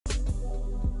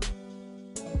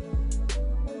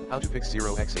How to fix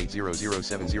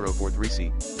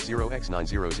 0x8007043C,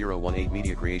 0x90018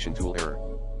 media creation tool error.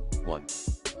 1.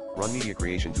 Run media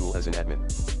creation tool as an admin.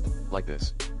 Like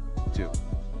this. 2.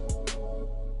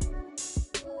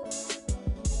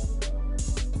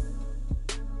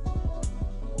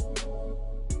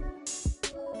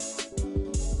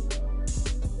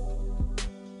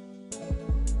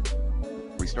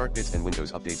 Restart bits and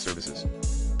Windows Update services.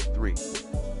 3.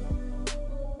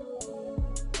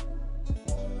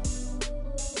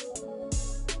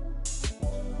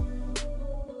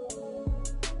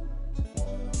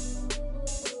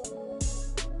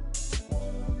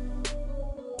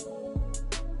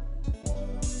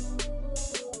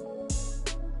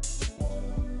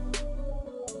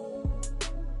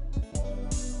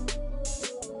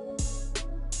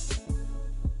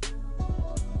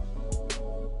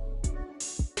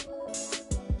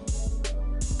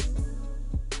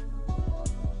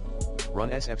 Run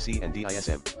sfc and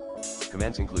dism.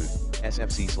 Commands include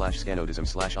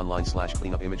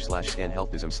sfc/scanodism/online/cleanup image/scan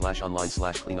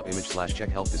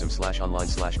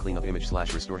healthdism/online/cleanup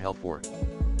image/restore health 4.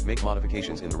 Make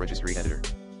modifications in the registry editor.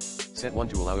 Set 1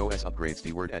 to allow OS upgrades.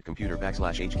 dword at computer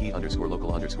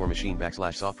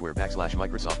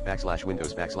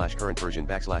 /h/key_local_machine/software/Microsoft/Windows/current version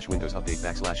 /Windows update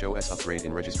 /OS upgrade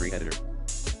in registry editor.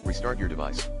 Restart your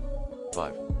device.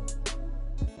 5.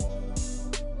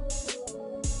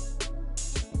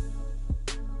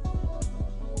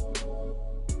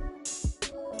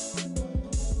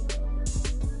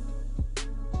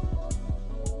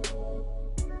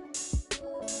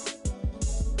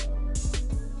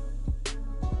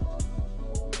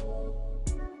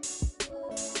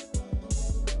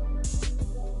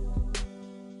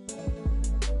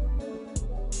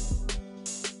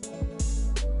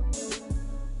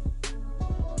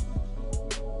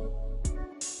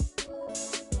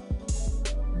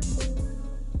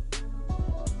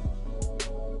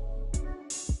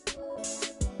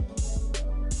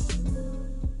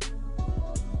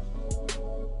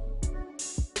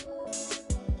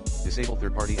 Disable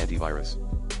third-party antivirus.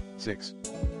 6.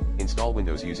 Install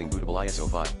Windows using bootable ISO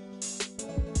file.